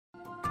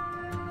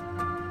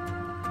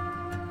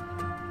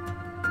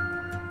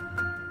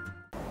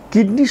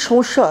কিডনির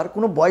সমস্যার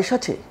কোনো বয়স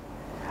আছে?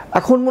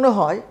 এখন মনে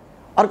হয়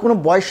আর কোনো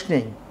বয়স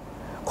নেই।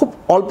 খুব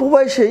অল্প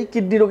বয়সেই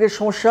কিডনি রোগের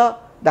সমস্যা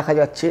দেখা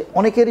যাচ্ছে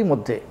অনেকেরই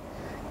মধ্যে।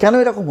 কেন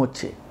এরকম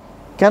হচ্ছে?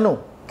 কেন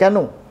কেন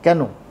কেন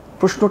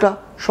প্রশ্নটা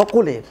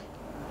সকলের।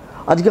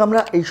 আজকে আমরা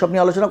এই সব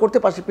নিয়ে আলোচনা করতে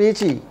পাশে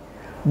পেয়েছি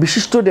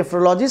বিশিষ্ট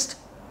নেফ্রোলজিস্ট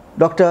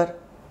ডক্টর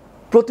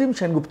প্রতিম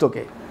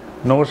সেনগুপ্তকে।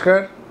 নমস্কার,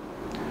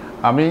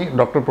 আমি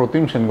ডক্টর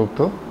প্রতিম সেনগুপ্ত।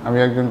 আমি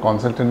একজন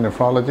consultant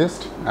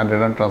nephrologist and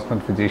renal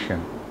transplant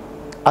physician.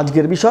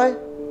 আজকের বিষয়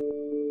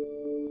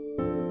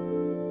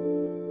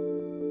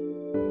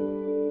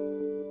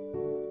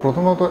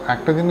প্রথমত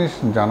একটা জিনিস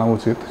জানা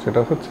উচিত,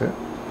 সেটা হচ্ছে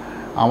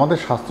আমাদের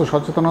স্বাস্থ্য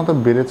সচেতনতা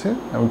বেড়েছে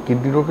এবং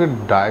কিডনি রোগের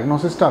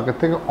ডায়াগনোসিসটা আগের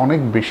থেকে অনেক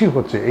বেশি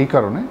হচ্ছে এই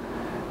কারণে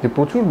যে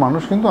প্রচুর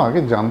মানুষ কিন্তু আগে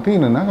জানতেই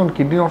না, কারণ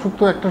কিডনির অসুখ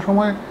তো একটা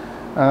সময়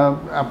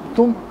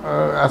একদম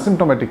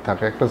অ্যাসিমটোমেটিক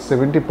থাকে। একটা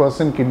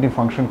 70% কিডনি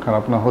ফাংশন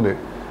খারাপ না হলে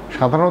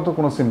সাধারণত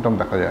কোনো সিমটম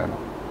দেখা যায় না।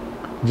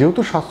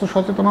 যেহেতু স্বাস্থ্য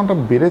সচেতনতা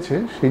বেড়েছে,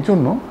 সেই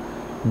জন্য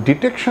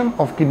ডিটেকশন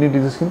অফ কিডনি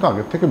ডিজিজ কিন্তু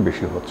আগের থেকে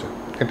বেশি হচ্ছে।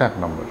 এটা এক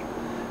নম্বর।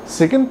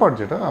 সেকেন্ড পার্ট,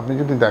 যেটা আপনি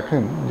যদি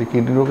দেখেন যে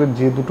কিডনি রোগের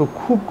যে দুটো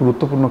খুব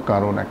গুরুত্বপূর্ণ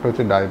কারণ, একটা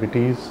হচ্ছে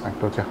ডায়াবেটিস,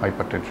 একটা হচ্ছে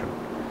হাইপারটেনশন।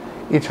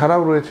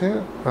 এছাড়াও রয়েছে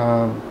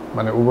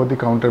মানে over the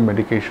counter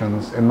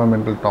medications,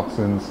 environmental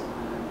toxins,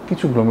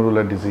 কিছু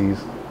গ্লোমেরুলার ডিজিজ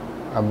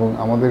এবং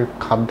আমাদের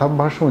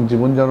খাদ্যাভ্যাস এবং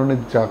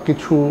জীবনযাপনের যা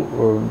কিছু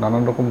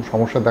নানান রকম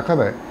সমস্যা দেখা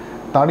দেয়,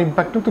 তার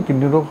ইম্প্যাক্টেও তো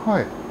কিডনি রোগ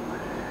হয়।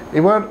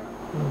 এবার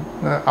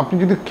আপনি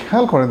যদি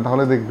খেয়াল করেন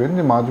তাহলে দেখবেন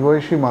যে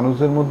মাঝবয়সী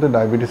মানুষদের মধ্যে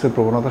ডায়াবেটিসের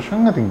প্রবণতা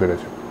সাংঘাতিক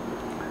বেড়েছে।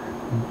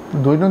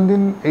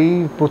 দৈনন্দিন এই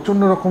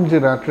প্রচণ্ড রকম যে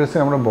র্যাট রেসে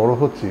আমরা বড়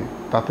হচ্ছি,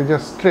 তাতে যা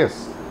স্ট্রেস,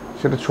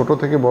 সেটা ছোট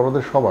থেকে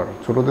বড়দের সবার।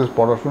 ছোটদের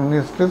পড়াশোনা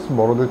নিয়ে স্ট্রেস,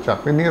 বড়দের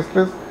চাকরি নিয়ে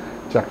স্ট্রেস,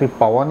 চাকরি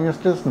পাওয়া নিয়ে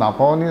স্ট্রেস, না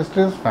পাওয়া নিয়ে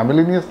স্ট্রেস,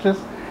 ফ্যামিলি নিয়ে স্ট্রেস,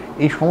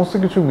 এই সমস্ত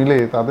কিছু মিলে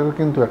তাদেরও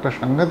কিন্তু একটা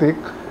সাংঘাতিক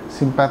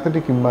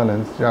সিম্প্যাথেটিক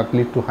ইমব্যালেন্স, যার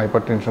লিড টু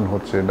হাইপারটেনশন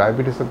হচ্ছে,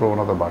 ডায়াবেটিসের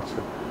প্রবণতা বাড়ছে।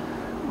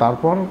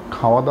 তারপর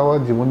খাওয়া দাওয়া,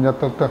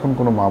 জীবনযাত্রার তো এখন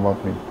কোনো মা বাপ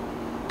নেই।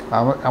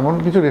 এমন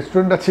কিছু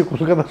রেস্টুরেন্ট আছে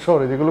কলকাতা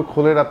শহরে যেগুলো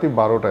খোলে রাতে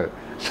 12টায়,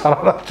 সারা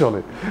রাত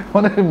চলে।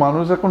 মানে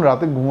মানুষ এখন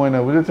রাতে ঘুমায় না,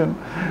 বুঝেছেন?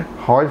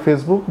 হয়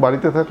ফেসবুক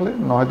বাড়িতে থাকলে,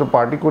 নয়তো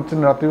পার্টি করছেন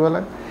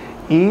রাত্রিবেলায়।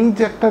 এই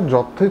যে একটা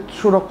যথেচ্ছ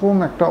রকম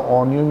একটা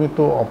অনিয়মিত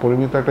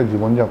অপরিমিত একটা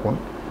জীবনযাপন,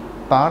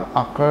 তার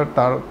আকার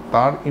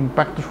তার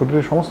ইম্প্যাক্ট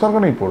শরীরের সমস্ত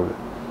অর্গানেই পড়বে।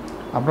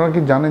 আপনারা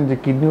কি জানেন যে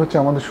কিডনি হচ্ছে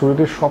আমাদের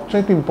শরীরের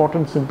সবচাইতে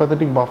ইম্পর্টেন্ট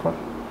সিম্প্যাথেটিক বাফার?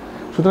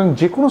 সুতরাং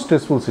যে কোনো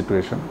স্ট্রেসফুল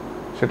সিচুয়েশন,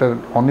 সেটা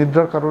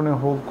অনিদ্রার কারণে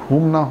হোক,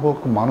 ঘুম না হোক,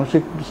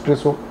 মানসিক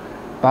স্ট্রেস হোক,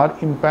 তার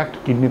ইম্প্যাক্ট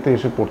কিডনিতে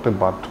এসে পড়তে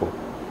বাধ্য।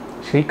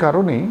 সেই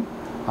কারণেই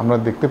আমরা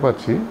দেখতে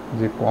পাচ্ছি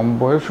যে কম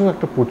বয়সেও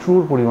একটা প্রচুর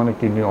পরিমাণে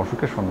কিডনির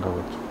অসুখের সংখ্যা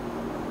হচ্ছে।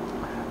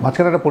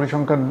 মাঝখানে একটা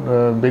পরিসংখ্যান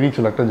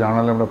বেরিয়েছিল, একটা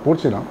জার্নালে আমরা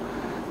পড়ছিলাম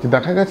যে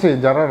দেখা গেছে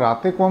যারা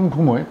রাতে কম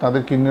ঘুমোয়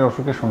তাদের কিডনির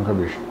অসুখের সংখ্যা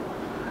বেশি।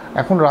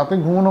 এখন রাতে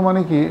ঘুমানো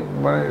মানে কি,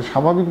 মানে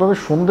স্বাভাবিকভাবে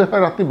সন্ধে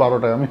হয় রাত্রি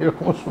 12টায়, আমি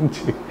এরকমও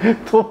শুনছি।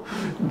 তো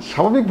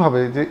স্বাভাবিকভাবে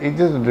যে এই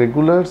যে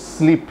রেগুলার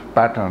স্লিপ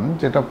প্যাটার্ন,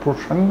 যেটা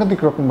সাংঘাতিক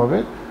রকমভাবে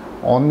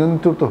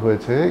অনিয়ন্ত্রিত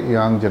হয়েছে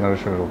ইয়াং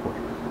জেনারেশনের ওপর,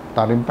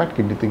 তার ইম্প্যাক্ট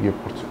কিডনিতে গিয়ে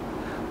পড়ছে।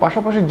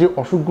 পাশাপাশি যে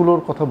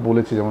অসুখগুলোর কথা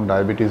বলেছি, যেমন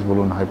ডায়াবেটিস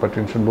বলুন,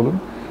 হাইপারটেনশন বলুন,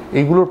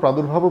 এইগুলোর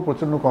প্রাদুর্ভাবও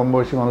প্রচণ্ড কম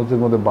বয়সী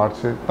মানুষদের মধ্যে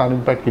বাড়ছে, তার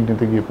ইম্প্যাক্ট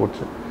কিডনিতে গিয়ে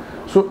পড়ছে।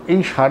 সো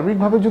এই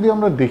সার্বিকভাবে যদি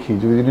আমরা দেখি,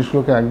 যদি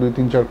জিনিসগুলোকে 1, 2,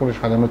 3, 4 করে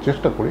সাজানোর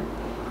চেষ্টা করি,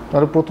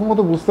 তাহলে প্রথমত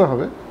বুঝতে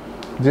হবে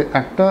যে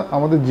একটা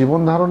আমাদের জীবন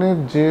ধারণের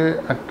যে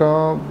একটা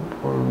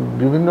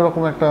বিভিন্ন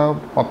রকম একটা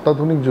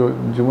অত্যাধুনিক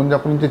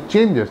জীবনযাপনের যে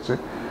চেঞ্জ এসছে,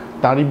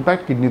 তার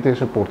ইম্প্যাক্ট কিডনিতে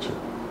এসে পড়ছে।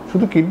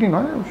 শুধু কিডনি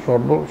নয়,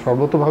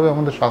 সর্বতভাবে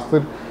আমাদের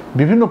স্বাস্থ্যের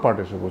বিভিন্ন পার্ট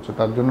এসে পড়ছে।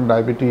 তার জন্য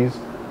ডায়াবেটিস,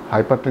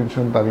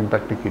 হাইপারটেনশন, তার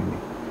ইম্প্যাক্টে কিডনি।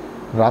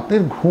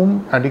 রাতের ঘুম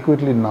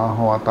অ্যাডিকুয়েটলি না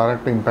হওয়া, তার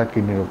একটা ইম্প্যাক্ট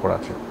কিডনির ওপর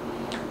আছে।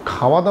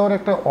 খাওয়া দাওয়ার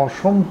একটা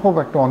অসম্ভব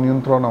একটা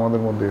অনিয়ন্ত্রণ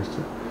আমাদের মধ্যে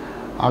এসছে।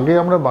 আগে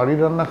আমরা বাড়ির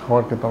রান্না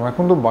খাবার খেতাম,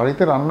 এখন তো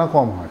বাড়িতে রান্না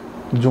কম হয়।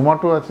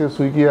 জোম্যাটো আছে,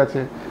 সুইগি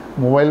আছে,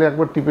 মোবাইলে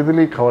একবার টিপে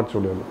দিলেই খাবার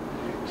চলে এলো।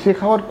 সে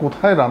খাবার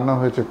কোথায় রান্না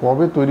হয়েছে,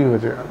 কবে তৈরি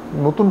হয়েছে?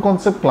 নতুন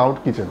কনসেপ্ট ক্লাউড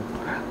কিচেন।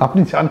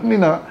 আপনি জানেনই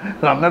না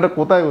রান্নাটা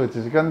কোথায় হয়েছে,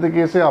 সেখান থেকে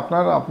এসে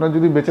আপনার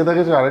যদি বেঁচে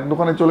থাকে সে আরেক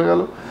দোকানে চলে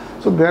গেল।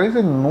 So there is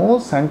a no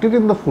স্যানিটিটি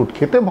in the food.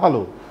 খেতে ভালো,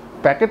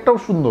 প্যাকেটটাও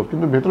সুন্দর,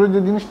 কিন্তু ভেতরে যে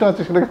জিনিসটা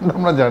আছে সেটা কিন্তু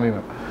আমরা জানি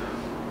না।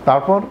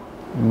 তারপর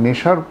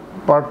নেশার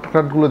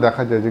পার্টগুলো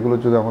দেখা যায়, যেগুলো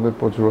যদি আমাদের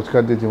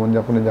রোজকার যে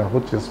জীবনযাপনে যা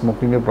হচ্ছে,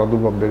 স্মোকিংয়ের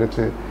প্রাদুর্ভাব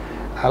বেড়েছে,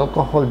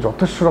 অ্যালকোহল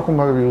যথেষ্ট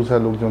রকমভাবে ইউজ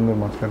হয় লোকজনদের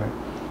মাঝখানে,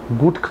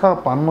 গুটখা,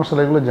 পান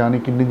মশলা, এগুলো জানি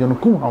কিডনির জন্য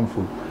খুব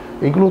হার্মফুল।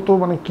 এগুলো তো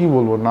মানে কি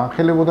বলবো, না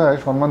খেলে বোধ হয়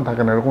সম্মান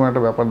থাকে না, এরকম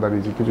একটা ব্যাপার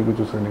দাঁড়িয়েছে কিছু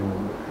কিছু শ্রেণীর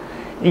মধ্যে।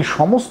 এই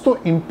সমস্ত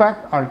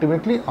ইম্প্যাক্ট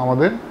আলটিমেটলি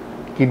আমাদের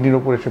কিডনির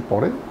ওপর এসে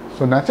পড়ে।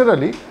 সো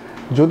ন্যাচারালি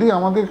যদি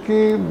আমাদেরকে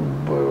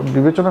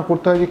বিবেচনা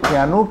করতে হয় যে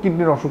কেন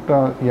কিডনির অসুখটা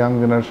ইয়াং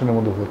জেনারেশনের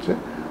মধ্যে হচ্ছে,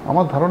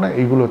 আমার ধারণা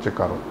এইগুলো হচ্ছে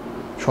কারণ।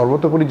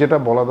 সর্বোপরি যেটা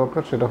বলা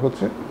দরকার সেটা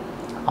হচ্ছে,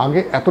 আগে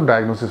এত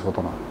ডায়াগনোসিস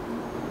হতো না।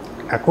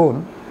 এখন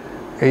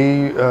এই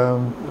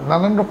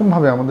নানান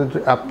রকমভাবে আমাদের যে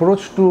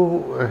অ্যাপ্রোচ টু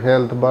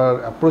হেলথ বা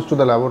approach to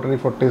the laboratory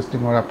for testing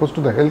R approach to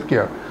the health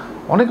care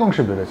অনেক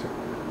অংশে বেড়েছে।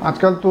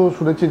 আজকাল তো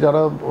শুনেছি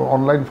যারা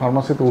অনলাইন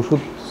ফার্মাসিতে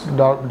ওষুধ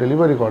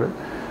ডেলিভারি করে,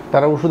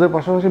 তারা ওষুধের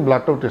পাশাপাশি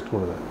ব্লাডটাও টেস্ট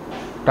করে দেয়।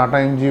 টাটা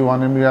এমজি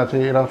 1mg আছে,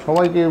 এরা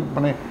সবাইকে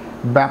মানে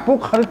ব্যাপক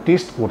হারে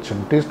টেস্ট করছেন।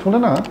 টেস্ট হলে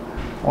না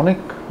অনেক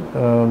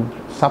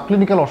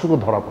সাবক্লিনিক্যাল অসুখও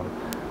ধরা পড়ে,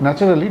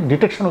 ন্যাচারালি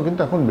ডিটেকশনও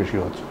কিন্তু এখন বেশি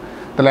হচ্ছে।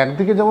 তাহলে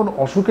একদিকে যেমন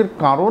অসুখের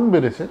কারণ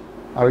বেড়েছে,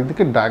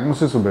 আরেকদিকে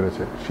ডায়াগনোসিসও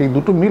বেড়েছে। সেই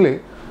দুটো মিলে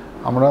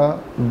আমরা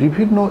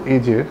বিভিন্ন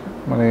এজের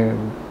মানে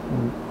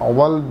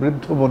অবাল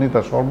বৃদ্ধ বনিতা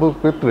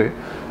সর্বক্ষেত্রে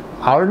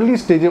আর্লি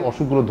স্টেজে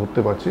অসুখগুলো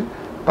ধরতে পারছি।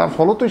 তার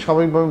ফলতই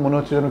স্বাভাবিকভাবে মনে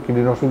হচ্ছে যেন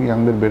কিডনির অসুখ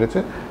ইয়াংদের বেড়েছে,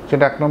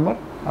 সেটা এক নম্বর।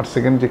 আর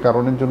সেকেন্ড যে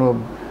কারণের জন্য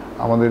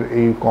আমাদের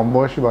এই কম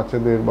বয়সী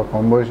বাচ্চাদের বা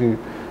কম বয়সী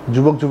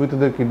যুবক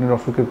যুবতীদের কিডনির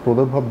অসুখের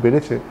প্রাদুর্ভাব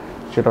বেড়েছে,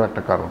 সেটাও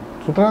একটা কারণ।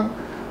 সুতরাং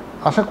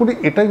আশা করি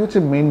এটাই হচ্ছে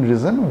main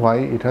reason why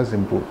it has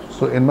improve.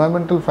 So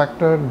environmental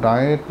factor,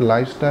 diet,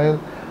 lifestyle,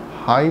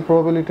 high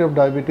probability of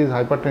diabetes,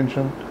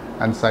 hypertension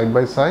and side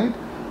by side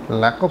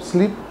lack of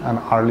sleep and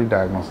early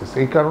diagnosis,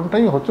 এই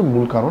কারণটাই হচ্ছে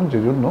মূল কারণ যে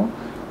জন্য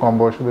কম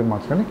বয়সীদের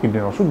মাঝখানে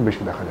কিডনির অসুখ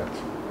বেশি দেখা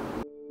যাচ্ছে।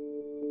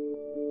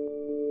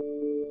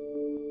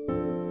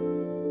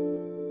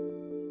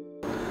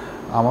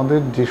 আমাদের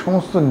যে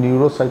সমস্ত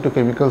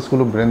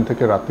নিউরোসাইটোকেমিক্যালসগুলো ব্রেন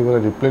থেকে রাত্রিবেলা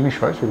রিপ্লেনিশ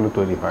হয়, সেগুলো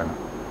তৈরি হয় না।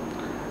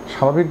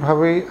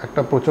 স্বাভাবিকভাবেই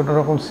একটা প্রচণ্ড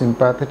রকম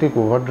সিম্প্যাথেটিক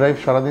ওভারড্রাইভ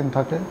সারাদিন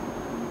থাকে,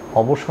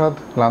 অবসাদ,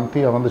 ক্লান্তি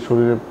আমাদের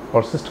শরীরে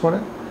পারসিস্ট করে,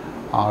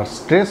 আর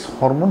স্ট্রেস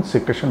হরমোন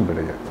সিক্রেশন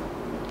বেড়ে যায়।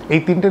 এই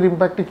তিনটের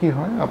ইম্প্যাক্টে কী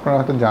হয় আপনারা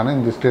হয়তো জানেন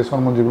যে স্ট্রেস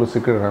হরমোন যেগুলো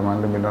সিক্রেট হয়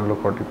মানে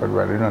মিনারেলোকর্টিকয়েড বা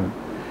অ্যাড্রিনালিন,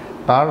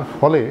 তার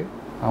ফলে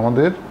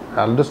আমাদের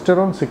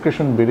অ্যালডোস্টেরন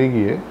সিক্রেশন বেড়ে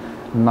গিয়ে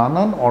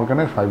নানান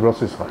অর্গানের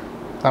ফাইব্রোসিস হয়।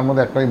 তার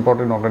মধ্যে একটা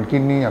ইম্পর্টেন্ট অর্গান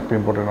কিডনি, একটা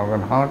ইম্পর্টেন্ট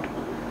অর্গান হার্ট।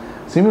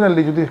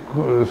 সিমিলারলি যদি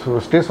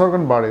স্ট্রেস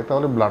অর্গান বাড়ে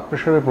তাহলে ব্লাড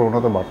প্রেশারের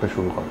প্রবণতা বাড়তে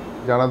শুরু করে।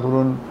 যারা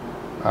ধরুন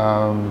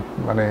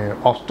মানে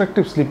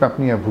অবস্ট্রাকটিভ স্লিপ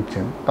অ্যাপনিয়া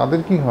ভুগছেন, তাদের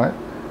কি হয়,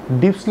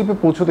 ডিপ স্লিপে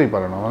পৌঁছতেই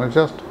পারে না, মানে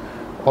জাস্ট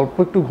অল্প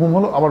একটু ঘুম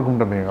হলো আবার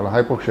ঘুমটা ভেঙে গেল,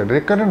 হাইপক্সিয়া,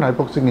 রেকারেন্ট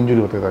হাইপক্সিক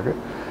ইঞ্জুরি হতে থাকে।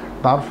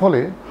 তার ফলে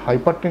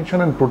হাইপার টেনশন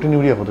অ্যান্ড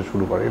প্রোটিনিউরিয়া হতে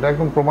শুরু করে। এটা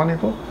একদম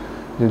প্রমাণিত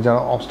যে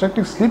যারা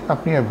অবস্ট্রাকটিভ স্লিপ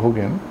অ্যাপনিয়ায়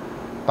ভোগেন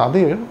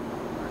তাদের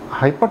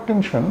হাইপার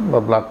টেনশন বা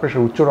ব্লাড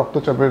প্রেশার, উচ্চ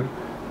রক্তচাপের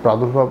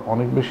প্রাদুর্ভাব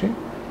অনেক বেশি,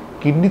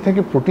 কিডনি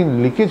থেকে প্রোটিন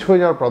লিকেজ হয়ে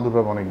যাওয়ার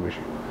প্রাদুর্ভাব অনেক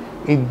বেশি।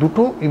 এই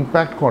দুটো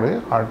ইম্প্যাক্ট করে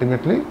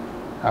আলটিমেটলি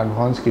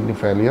অ্যাডভান্স কিডনি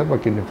ফেলিয়ার বা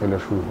কিডনি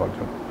ফেলিয়ার শুরু হওয়ার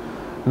জন্য।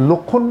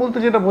 লক্ষণ বলতে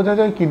যেটা বোঝা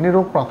যায়, কিডনি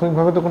রোগ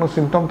প্রাথমিকভাবে তো কোনো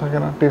সিমটম থাকে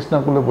না, টেস্ট না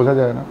করলে বোঝা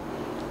যায় না।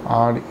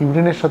 আর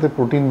ইউরিনের সাথে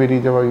প্রোটিন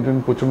বেরিয়ে যাওয়া, ইউরিন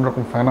প্রচণ্ড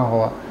রকম ফেনা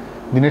হওয়া,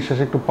 দিনের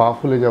শেষে একটু পা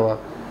ফুলে যাওয়া,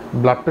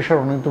 ব্লাড প্রেশার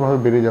অনিয়মিতভাবে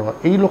বেড়ে যাওয়া,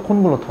 এই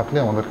লক্ষণগুলো থাকলে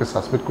আমাদেরকে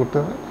সাসপেক্ট করতে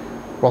হয়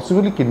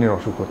পসিবলি কিডনির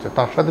অসুখ হচ্ছে।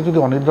 তার সাথে যদি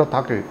অনিদ্রা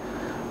থাকে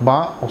বা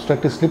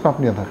অবস্ট্রাকটিভ স্লিপ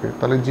আপনিয়া থাকে,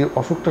 তাহলে যে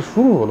অসুখটা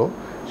শুরু হলো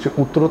সে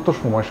উত্তরোত্তর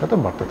সময়ের সাথে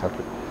বাড়তে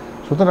থাকে।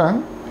 সুতরাং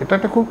এটা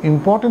একটা খুব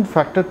important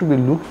factor to B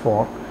look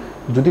for.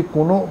 যদি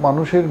কোনো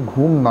মানুষের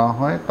ঘুম না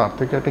হয়, তার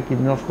থেকে একটা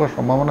কিডনির অসুখ হওয়ার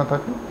সম্ভাবনা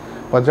থাকে,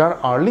 বা যার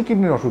আর্লি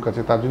কিডনির অসুখ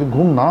আছে তার যদি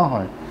ঘুম না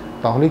হয়,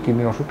 তাহলে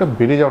কিডনির অসুখটা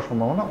বেড়ে যাওয়ার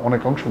সম্ভাবনা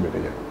অনেক অংশে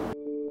বেড়ে যায়।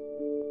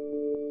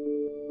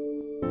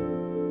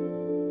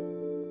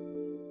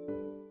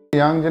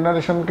 ইয়াং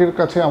জেনারেশনকের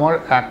কাছে আমার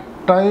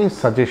একটাই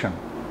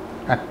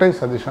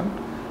সাজেশন,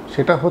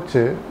 সেটা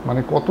হচ্ছে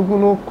মানে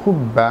কতগুলো খুব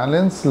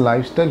ব্যালেন্স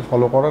লাইফস্টাইল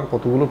ফলো করার,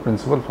 কতগুলো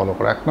প্রিন্সিপাল ফলো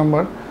করা। এক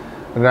নম্বর,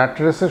 র্যাট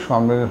রেসের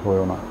সামনে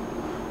হয়েও না।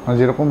 মানে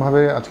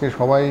যেরকমভাবে আজকে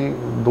সবাই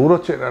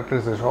দৌড়চ্ছে র্যাট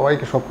রেসে,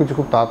 সবাইকে সব কিছু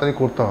খুব তাড়াতাড়ি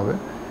করতে হবে,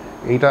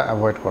 এইটা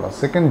অ্যাভয়েড করা।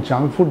 সেকেন্ড,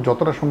 জাঙ্ক ফুড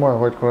যতটা সম্ভব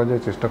অ্যাভয়েড করা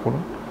যায় চেষ্টা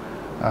করুন।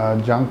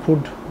 জাঙ্ক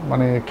ফুড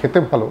মানে খেতে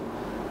ভালো,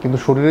 কিন্তু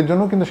শরীরের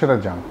জন্য কিন্তু সেটা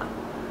জাঙ্ক।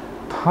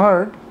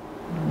 থার্ড,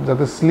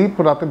 যাতে স্লিপ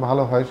রাতে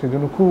ভালো হয়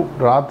সেজন্য খুব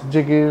রাত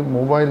জেগে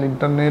মোবাইল,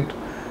 ইন্টারনেট,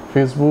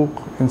 ফেসবুক,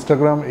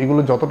 ইনস্টাগ্রাম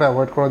এগুলো যতটা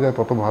অ্যাভয়েড করা যায়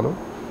তত ভালো।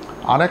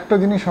 আর একটা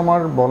জিনিস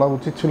আমার বলা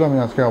উচিত ছিল, আমি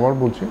আজকে আবার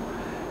বলছি,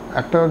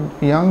 একটা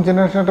ইয়াং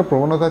জেনারেশন একটা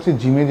প্রবণতা আছে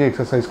জিমে যে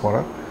এক্সারসাইজ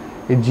করার।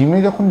 এই জিমে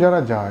যখন যারা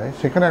যায়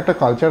সেখানে একটা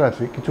কালচার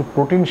আছে কিছু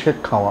প্রোটিন শেক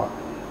খাওয়া,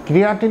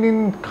 ক্রিয়াটিনিন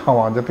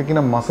খাওয়া যাতে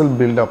কিনা মাসেল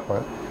বিল্ড আপ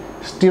হয়,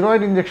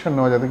 স্টেরয়েড ইঞ্জেকশন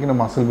নেওয়া যাতে কিনা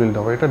মাসেল বিল্ড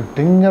আপ হয়। এটা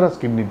ডেঞ্জারাস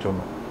কিডনির জন্য।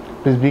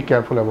 Please be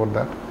careful about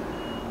that.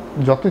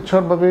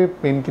 যথেচ্ছভাবে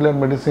pain killer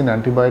medicine,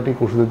 antibiotic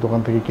ওষুধের দোকান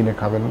থেকে কিনে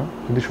খাবেন না।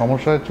 যদি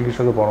সমস্যা হয়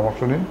চিকিৎসকের পরামর্শ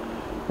নিন,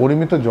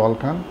 পরিমিত জল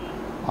খান,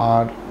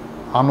 আর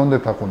আনন্দে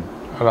থাকুন।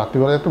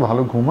 রাত্রিবেলা একটু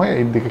ভালো ঘুম হয়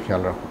এই দিকে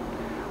খেয়াল রাখুন।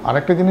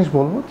 আরেকটা জিনিস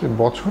বলবো যে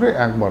বছরে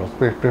একবার,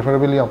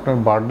 প্রেফারেবলি আপনার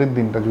বার্থডের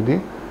দিনটা যদি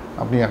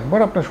আপনি একবার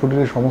আপনার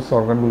শরীরের সমস্ত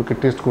অর্গানগুলোকে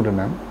টেস্ট করে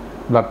নেন,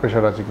 ব্লাড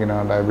প্রেশার আছে কিনা,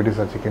 ডায়াবেটিস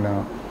আছে কিনা,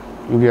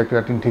 ইউরিয়া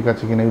ক্রিয়াটিন ঠিক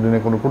আছে কিনা, ইউরিনে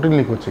কোনো প্রোটিন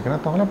লিক হচ্ছে কিনা,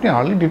 তাহলে আপনি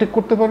আর্লি ডিটেক্ট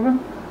করতে পারবেন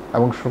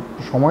এবং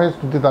সময়ে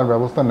যদি তার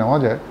ব্যবস্থা নেওয়া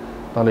যায়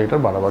তাহলে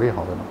এটার বাড়াবাড়ি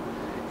হবে না।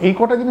 এই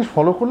কটা জিনিস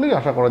ফলো করলেই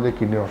আশা করা যায়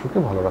কিডনির অসুখকে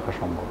ভালো রাখা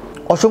সম্ভব।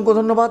 অসংখ্য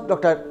ধন্যবাদ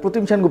ডক্টর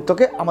প্রতিম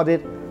সেনগুপ্তকে আমাদের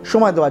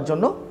সময় দেওয়ার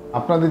জন্য।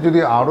 আপনাদের যদি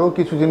আরও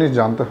কিছু জিনিস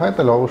জানতে হয়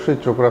তাহলে অবশ্যই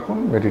চোখ রাখুন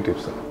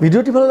মেডিটিভসে।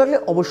 ভিডিওটি ভালো লাগলে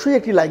অবশ্যই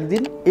একটি লাইক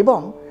দিন এবং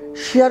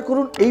শেয়ার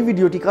করুন এই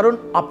ভিডিওটি, কারণ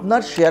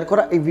আপনার শেয়ার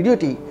করা এই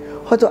ভিডিওটি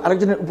হয়তো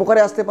আরেকজনের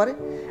উপকারে আসতে পারে।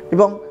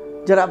 এবং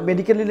যারা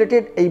মেডিকেল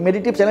রিলেটেড এই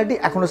মেডিটিভ চ্যানেলটি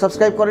এখনও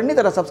সাবস্ক্রাইব করেননি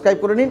তারা সাবস্ক্রাইব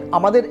করে নিন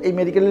আমাদের এই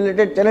মেডিকেল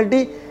রিলেটেড চ্যানেলটি,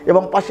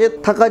 এবং পাশে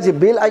থাকা যে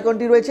বেল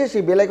আইকনটি রয়েছে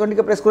সেই বেল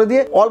আইকনটিকে প্রেস করে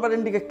দিয়ে অল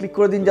বাটনটিকে ক্লিক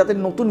করে দিন, যাতে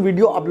নতুন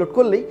ভিডিও আপলোড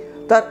করলেই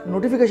তার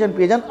নোটিফিকেশন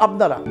পেয়ে যান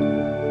আপনারা।